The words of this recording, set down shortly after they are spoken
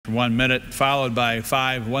1 minute, followed by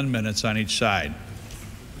 5 1-minutes on each side.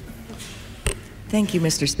 Thank you,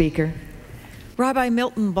 Mr. Speaker. Rabbi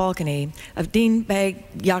Milton Balkany of Din Bais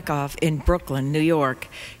Yaakov in Brooklyn, New York,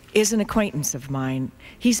 is an acquaintance of mine.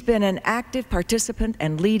 He's been an active participant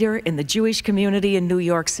and leader in the Jewish community in New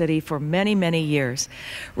York City for many, many years.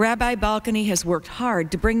 Rabbi Balkany has worked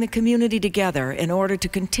hard to bring the community together in order to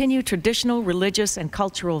continue traditional religious and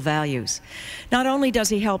cultural values. Not only does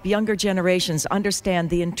he help younger generations understand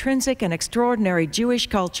the intrinsic and extraordinary Jewish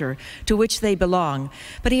culture to which they belong,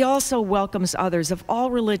 but he also welcomes others of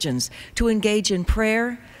all religions to engage in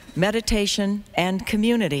prayer, meditation, and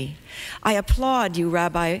community. I applaud you,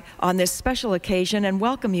 Rabbi, on this special occasion and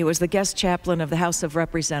welcome you as the guest chaplain of the House of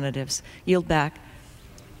Representatives. Yield back.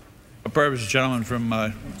 A purpose, gentleman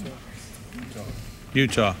from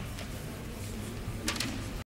Utah.